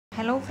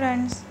Hello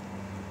friends.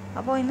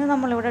 അപ്പോൾ ഇന്ന്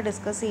നമ്മളിവിടെ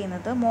ഡിസ്കസ്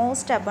ചെയ്യുന്നത്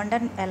most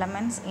abundant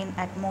elements in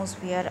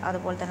atmosphere,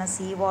 അതുപോലെ തന്നെ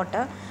sea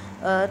water,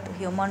 earth,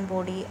 human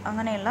body,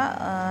 അങ്ങനെയുള്ള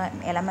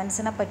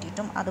എലമെൻറ്റ്സിനെ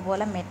പറ്റിയിട്ടും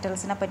അതുപോലെ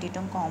മെറ്റൽസിനെ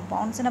പറ്റിയിട്ടും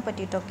കോമ്പൗണ്ട്സിനെ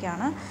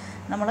പറ്റിയിട്ടൊക്കെയാണ്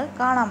നമ്മൾ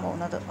കാണാൻ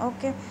പോകുന്നത്.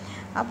 ഓക്കെ,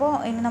 അപ്പോൾ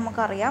ഇനി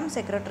നമുക്കറിയാം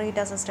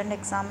സെക്രട്ടേറിയറ്റ് അസിസ്റ്റൻ്റ്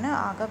എക്സാമിന്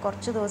ആകെ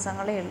കുറച്ച്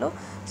ദിവസങ്ങളേ ഉള്ളൂ.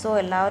 സോ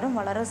എല്ലാവരും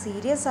വളരെ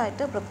സീരിയസ്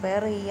ആയിട്ട്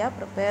പ്രിപ്പയർ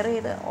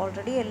ചെയ്ത്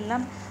ഓൾറെഡി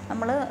എല്ലാം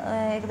നമ്മൾ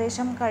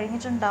ഏകദേശം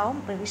കഴിഞ്ഞിട്ടുണ്ടാവും.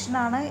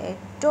 റിവിഷനാണ്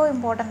ഏറ്റവും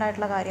ഇമ്പോർട്ടൻ്റ്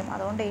ആയിട്ടുള്ള കാര്യം.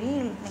 അതുകൊണ്ട് ഇനി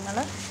നിങ്ങൾ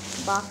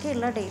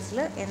ബാക്കിയുള്ള ഡേയ്സിൽ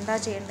എന്താ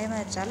ചെയ്യേണ്ടതെന്ന്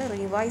വെച്ചാൽ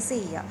റിവൈസ്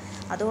ചെയ്യുക.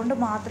 അതുകൊണ്ട്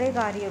മാത്രമേ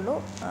കാര്യമുള്ളൂ.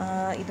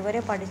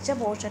 ഇതുവരെ പഠിച്ച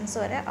പോർഷൻസ്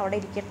വരെ അവിടെ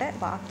ഇരിക്കട്ടെ.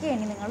 ബാക്കി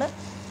ഇനി നിങ്ങൾ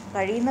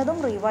കഴിയുന്നതും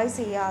റിവൈസ്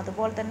ചെയ്യുക.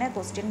 അതുപോലെ തന്നെ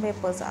ക്വസ്റ്റ്യൻ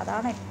പേപ്പേഴ്സ്,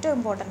 അതാണ് ഏറ്റവും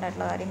ഇമ്പോർട്ടൻ്റ്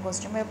ആയിട്ടുള്ള കാര്യം.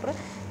 ക്വസ്റ്റ്യൻ പേപ്പർ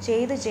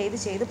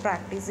ചെയ്ത്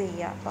പ്രാക്ടീസ്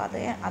ചെയ്യുക. അപ്പോൾ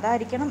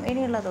അതായിരിക്കണം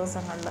ഇനിയുള്ള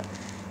ദിവസങ്ങളിൽ.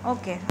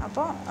 ഓക്കെ,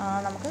 അപ്പോൾ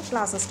നമുക്ക്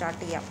ക്ലാസ്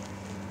സ്റ്റാർട്ട് ചെയ്യാം.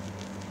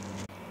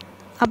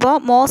 അപ്പോൾ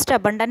മോസ്റ്റ്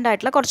അബണ്ടൻ്റ്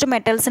ആയിട്ടുള്ള കുറച്ച്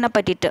മെറ്റൽസിനെ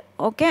പറ്റിയിട്ട്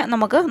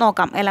നമുക്ക്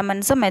നോക്കാം.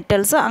 എലമെൻറ്റ്സ്,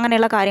 മെറ്റൽസ്,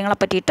 അങ്ങനെയുള്ള കാര്യങ്ങളെ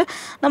പറ്റിയിട്ട്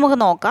നമുക്ക്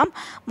നോക്കാം.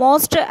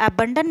 Most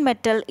abundant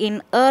metal in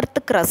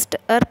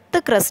earth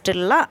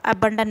ക്രസ്റ്റിലുള്ള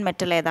abundant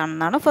metal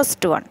ഏതാണെന്നാണ്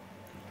first one.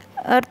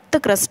 Earth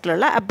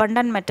ക്രസ്റ്റിലുള്ള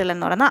abundant metal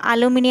എന്ന് പറയുന്നത്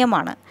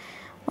അലുമിനിയമാണ്.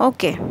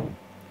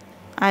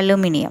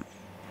 അലുമിനിയം.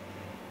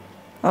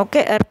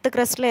 എർത്ത്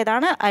ക്രസ്റ്റിൽ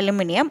ഏതാണ്?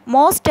 Aluminium.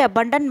 Most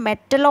abundant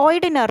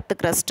metalloid in earth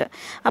crust.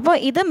 അപ്പോൾ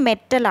ഇത്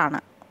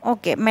മെറ്റലാണ്.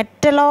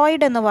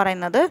 മെറ്റലോയിഡ് എന്ന്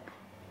പറയുന്നത്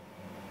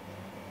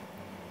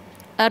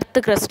എർത്ത്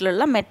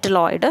ക്രസ്റ്റിലുള്ള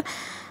മെറ്റലോയിഡ്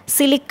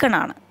സിലിക്കൺ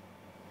ആണ്.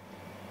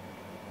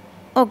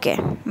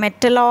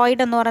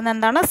 മെറ്റലോയിഡ് എന്ന് പറയുന്നത്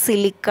എന്താണ്?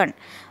 സിലിക്കൺ.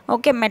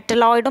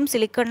 മെറ്റലോയിഡും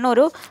സിലിക്കണിനും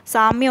ഒരു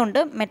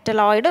സാമ്യമുണ്ട്.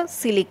 Metalloid,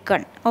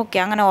 silicon.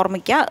 അങ്ങനെ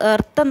ഓർമ്മിക്കുക.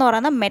 എർത്ത് എന്ന്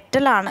പറയുന്നത്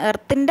മെറ്റലാണ്.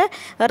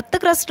 എർത്ത്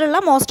ക്രസ്റ്റിലുള്ള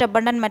മോസ്റ്റ്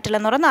അബണ്ടൻ്റ് മെറ്റൽ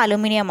എന്ന് പറയുന്നത്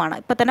അലുമിനിയമാണ്.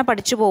 ഇപ്പം തന്നെ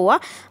പഠിച്ചു പോവുക.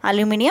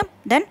 Aluminium,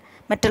 then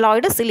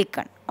metalloid,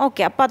 silicon.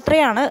 അപ്പോൾ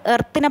അത്രയാണ്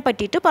എർത്തിനെ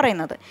പറ്റിയിട്ട്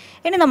പറയുന്നത്.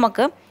 ഇനി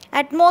നമുക്ക്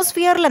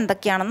അറ്റ്മോസ്ഫിയറിൽ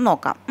എന്തൊക്കെയാണെന്ന്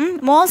നോക്കാം.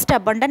 Most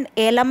abundant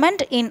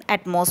element in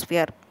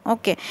atmosphere.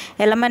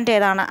 Element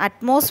ഏതാണ്?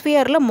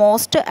 അറ്റ്മോസ്ഫിയറിൽ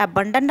മോസ്റ്റ്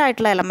അബണ്ടൻ്റ്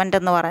ആയിട്ടുള്ള എലമെൻറ്റ്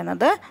എന്ന്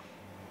പറയുന്നത്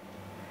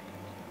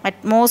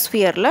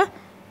അറ്റ്മോസ്ഫിയറിൽ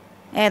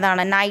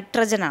ഏതാണ്?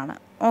 നൈട്രജൻ ആണ്.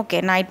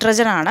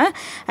 നൈട്രജൻ ആണ്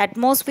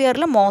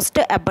അറ്റ്മോസ്ഫിയറിൽ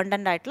മോസ്റ്റ്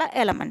അബണ്ടൻ്റ് ആയിട്ടുള്ള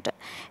എലമെൻറ്റ്.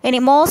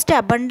 ഇനി most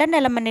abundant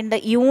element in the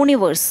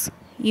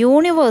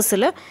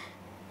യൂണിവേഴ്സിൽ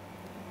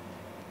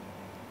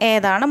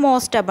ഏതാണ്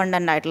മോസ്റ്റ്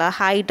അബണ്ടൻ്റ് ആയിട്ടുള്ള?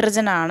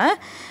 ഹൈഡ്രജൻ ആണ്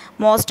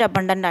മോസ്റ്റ്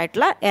അബണ്ടൻ്റ്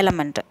ആയിട്ടുള്ള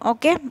എലമെൻറ്റ്.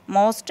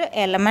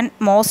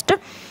 മോസ്റ്റ്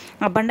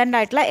അബണ്ടൻ്റ്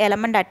ആയിട്ടുള്ള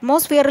എലമെൻറ്റ്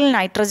അറ്റ്മോസ്ഫിയറിൽ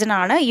നൈട്രജൻ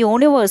ആണ്,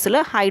 യൂണിവേഴ്സിൽ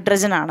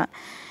ഹൈഡ്രജൻ ആണ്.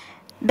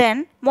 Then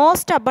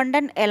most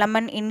abundant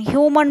element in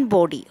human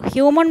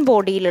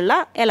ബോഡിയിലുള്ള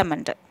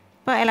element.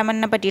 ഇപ്പോൾ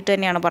എലമെൻറ്റിനെ പറ്റിയിട്ട്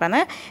തന്നെയാണ്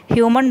പറയുന്നത്.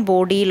 ഹ്യൂമൻ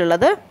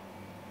ബോഡിയിലുള്ളത്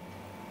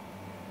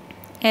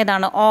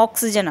ഏതാണ്?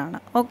 ഓക്സിജൻ ആണ്.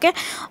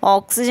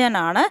 ഓക്സിജൻ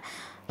ആണ്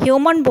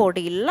human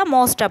ബോഡിയിലുള്ള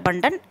most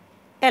abundant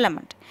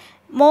element.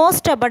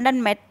 Most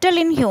abundant metal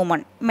in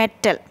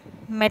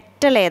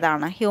metal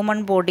ഏതാണ്? ഹ്യൂമൻ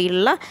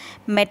ബോഡിയിലുള്ള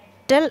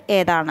മെറ്റൽ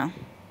ഏതാണ്?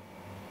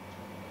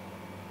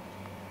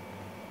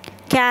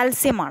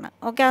 കാൽസ്യമാണ്.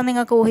 അത്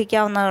നിങ്ങൾക്ക്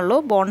ഊഹിക്കാവുന്നതേ ഉള്ളൂ.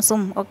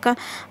 ബോൺസും ഒക്കെ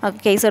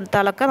കേസ്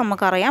എടുത്താലൊക്കെ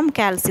നമുക്കറിയാം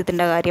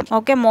കാൽസ്യത്തിൻ്റെ കാര്യം.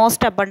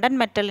 Most abundant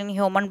metal in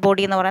human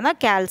body എന്ന് പറയുന്നത്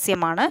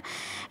കാൽസ്യമാണ്.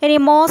 ഇനി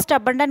most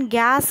abundant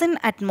gas in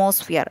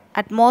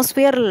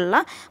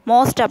അറ്റ്മോസ്ഫിയറിലുള്ള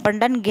most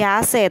abundant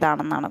gas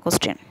ഏതാണെന്നാണ്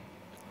question.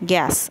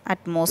 Gas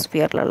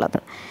അറ്റ്മോസ്ഫിയറിലുള്ളത്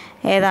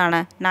ഏതാണ്?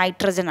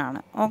 നൈട്രജനാണ്.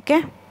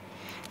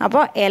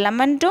 അപ്പോൾ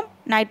എലമെൻറ്റും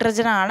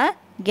നൈട്രജനാണ്,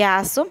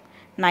 ഗ്യാസും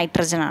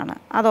നൈട്രജനാണ്.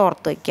 അത്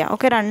ഓർത്ത്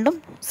വയ്ക്കുക. രണ്ടും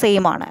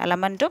സെയിം ആണ്,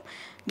 എലമെൻറ്റും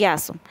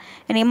ഗ്യാസും.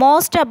 ഇനി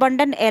most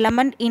abundant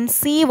element in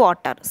see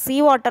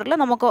വാട്ടറിൽ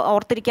നമുക്ക്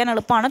ഓർത്തിരിക്കാൻ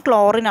എളുപ്പമാണ്.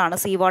 ക്ലോറിനാണ്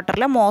സീ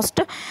വാട്ടറിലെ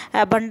മോസ്റ്റ്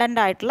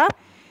അബണ്ടൻ്റ് ആയിട്ടുള്ള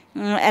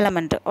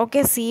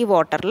എലമെൻറ്റ്. സീ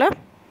വാട്ടറിൽ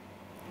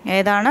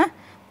ഏതാണ്?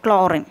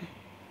 Chlorine.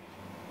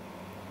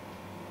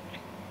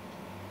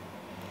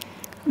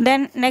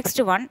 Then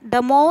next one, the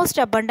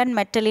most abundant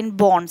metal in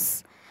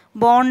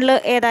ബോണിൽ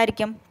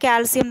ഏതായിരിക്കും?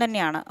 കാൽസ്യം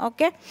തന്നെയാണ്.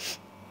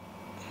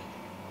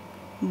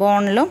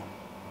 ബോണിലും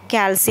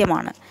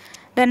കാൽസ്യമാണ്.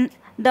 Then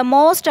the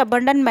most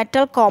abundant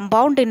metal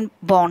compound in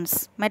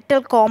metal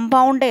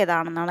compound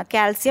ഏതാണെന്നാണ്?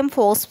 Calcium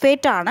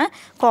phosphate ആണ്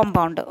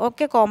compound.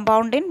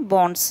 Compound in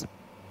bones.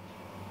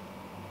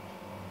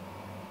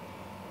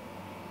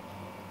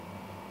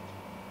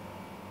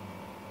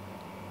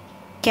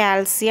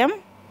 Calcium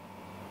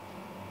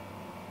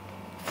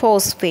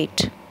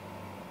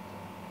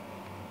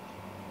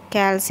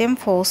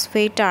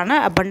phosphate ആണ്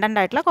abundant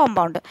ആയിട്ടുള്ള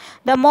compound.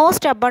 The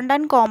most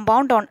abundant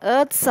compound on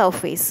earth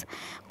surface.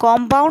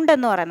 Compound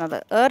എന്ന് പറയുന്നത്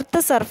earth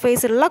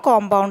സർഫേസിലുള്ള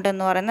compound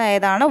എന്ന് പറയുന്നത്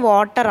ഏതാണ്?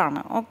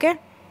 വാട്ടറാണ്.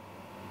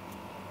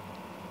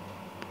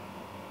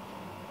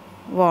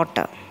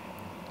 വാട്ടർ.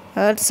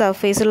 എർത്ത്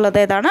സർഫേസിലുള്ളത്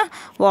ഏതാണ്?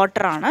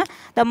 വാട്ടറാണ്.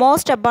 The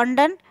most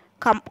abundant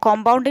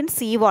compound in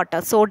sea water,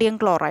 sodium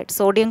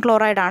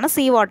chloride ആണ്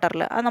സീ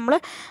വാട്ടറിൽ. അത് നമ്മൾ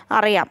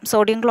അറിയാം.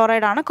 സോഡിയം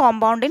ക്ലോറൈഡ് ആണ്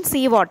compound in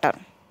sea water.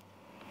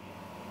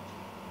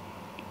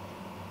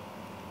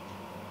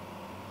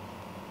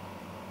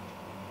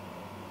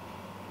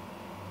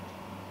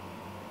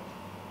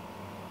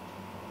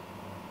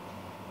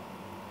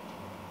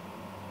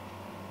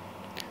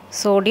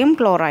 sodium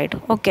chloride.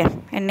 Okay,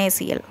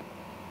 NaCl.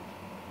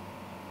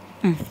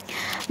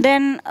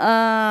 Then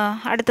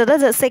അടുത്തത്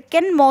the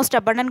second most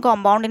abundant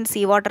compound in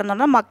sea water എന്ന്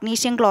പറഞ്ഞാൽ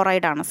മഗ്നീഷ്യം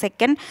ക്ലോറൈഡ് ആണ്.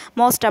 സെക്കൻഡ്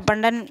മോസ്റ്റ്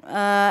അബണ്ടൻറ്റ്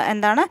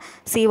എന്താണ്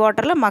സീ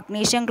വാട്ടറിൽ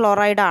മഗ്നീഷ്യം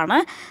ക്ലോറൈഡ് ആണ്.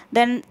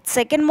 Then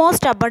second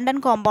most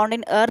abundant compound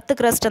in earth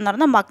crust എന്ന്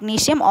പറഞ്ഞാൽ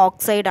magnesium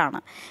oxide ആണ്.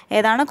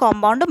 ഏതാണ്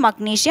കോമ്പൗണ്ട്?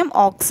 മഗ്നീഷ്യം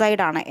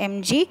ഓക്സൈഡ് ആണ്,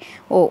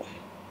 MgO.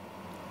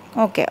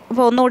 ഓക്കെ,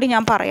 അപ്പോൾ ഒന്നുകൂടി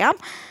ഞാൻ പറയാം.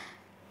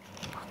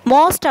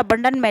 Most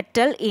abundant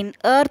metal in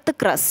earth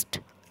crust,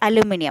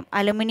 aluminum.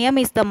 Aluminum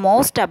is the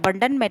most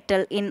abundant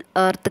metal in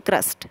earth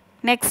crust.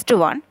 Next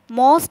one,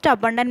 most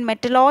abundant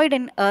metalloid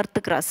in earth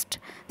crust,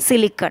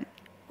 silicon.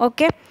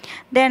 Okay,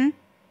 then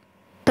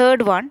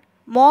third one,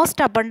 most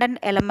abundant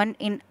element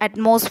in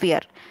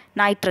atmosphere,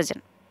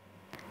 nitrogen.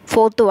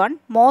 Fourth one,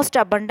 most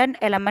abundant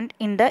element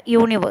in the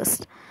universe,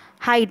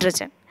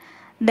 hydrogen.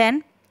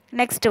 Then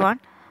next one,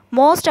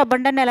 most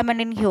abundant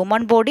element in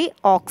human body,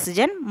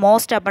 oxygen.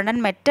 Most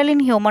abundant metal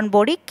in human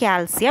body,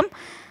 calcium.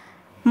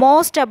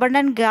 Most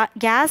abundant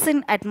gas in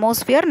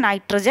atmosphere,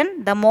 nitrogen.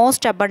 The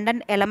most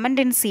abundant element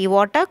in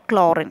seawater,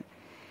 chlorine.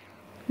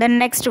 Then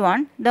next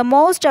one, the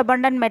most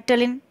abundant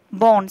metal in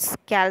bones,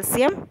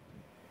 calcium.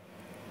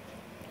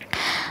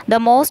 The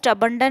most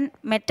abundant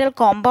metal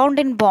compound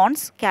in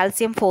bonds,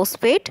 calcium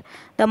phosphate.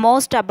 The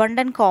most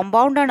abundant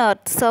compound on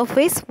earth's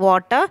surface,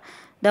 water.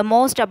 The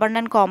most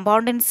abundant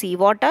compound in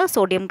seawater,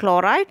 sodium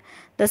chloride.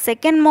 The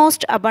second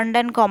most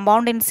abundant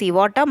compound in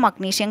seawater,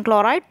 magnesium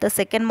chloride. The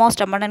second most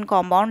abundant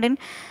compound in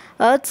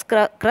earth's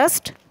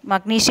crust,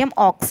 magnesium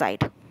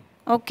oxide.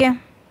 Okay.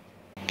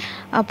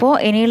 അപ്പോൾ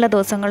ഇനിയുള്ള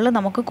ദിവസങ്ങളിൽ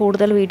നമുക്ക്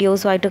കൂടുതൽ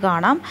വീഡിയോസുമായിട്ട്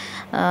കാണാം.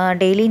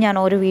 Daily ഞാൻ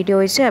ഒരു video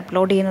വെച്ച്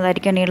upload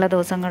ചെയ്യുന്നതായിരിക്കും ഇനിയുള്ള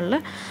ദിവസങ്ങളിൽ.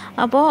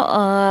 അപ്പോൾ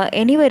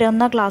ഇനി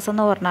വരുന്ന ക്ലാസ്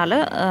എന്ന് പറഞ്ഞാൽ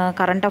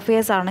കറണ്ട്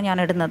അഫെയർസ് ആണ് ഞാൻ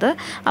ഇടുന്നത്.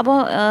 അപ്പോൾ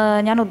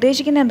ഞാൻ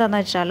ഉദ്ദേശിക്കുന്നത്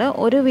എന്താണെന്ന് വെച്ചാൽ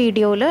ഒരു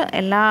വീഡിയോയിൽ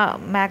എല്ലാ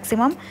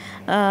മാക്സിമം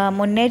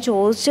മുന്നേ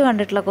ചോദിച്ച്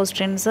കണ്ടിട്ടുള്ള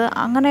ക്വസ്റ്റ്യൻസ്,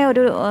 അങ്ങനെ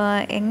ഒരു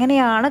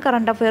എങ്ങനെയാണ്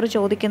കറണ്ട് അഫെയർ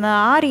ചോദിക്കുന്നത്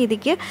ആ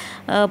രീതിക്ക്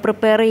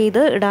പ്രിപ്പയർ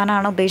ചെയ്ത്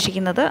ഇടാനാണ്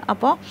ഉദ്ദേശിക്കുന്നത്.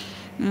 അപ്പോൾ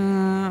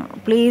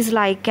പ്ലീസ്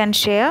ലൈക്ക് ആൻഡ്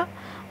ഷെയർ.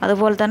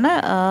 അതുപോലെ തന്നെ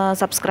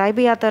സബ്സ്ക്രൈബ്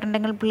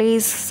ചെയ്യാത്തവരുണ്ടെങ്കിൽ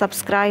please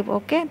subscribe.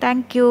 Okay,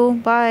 thank you,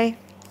 by.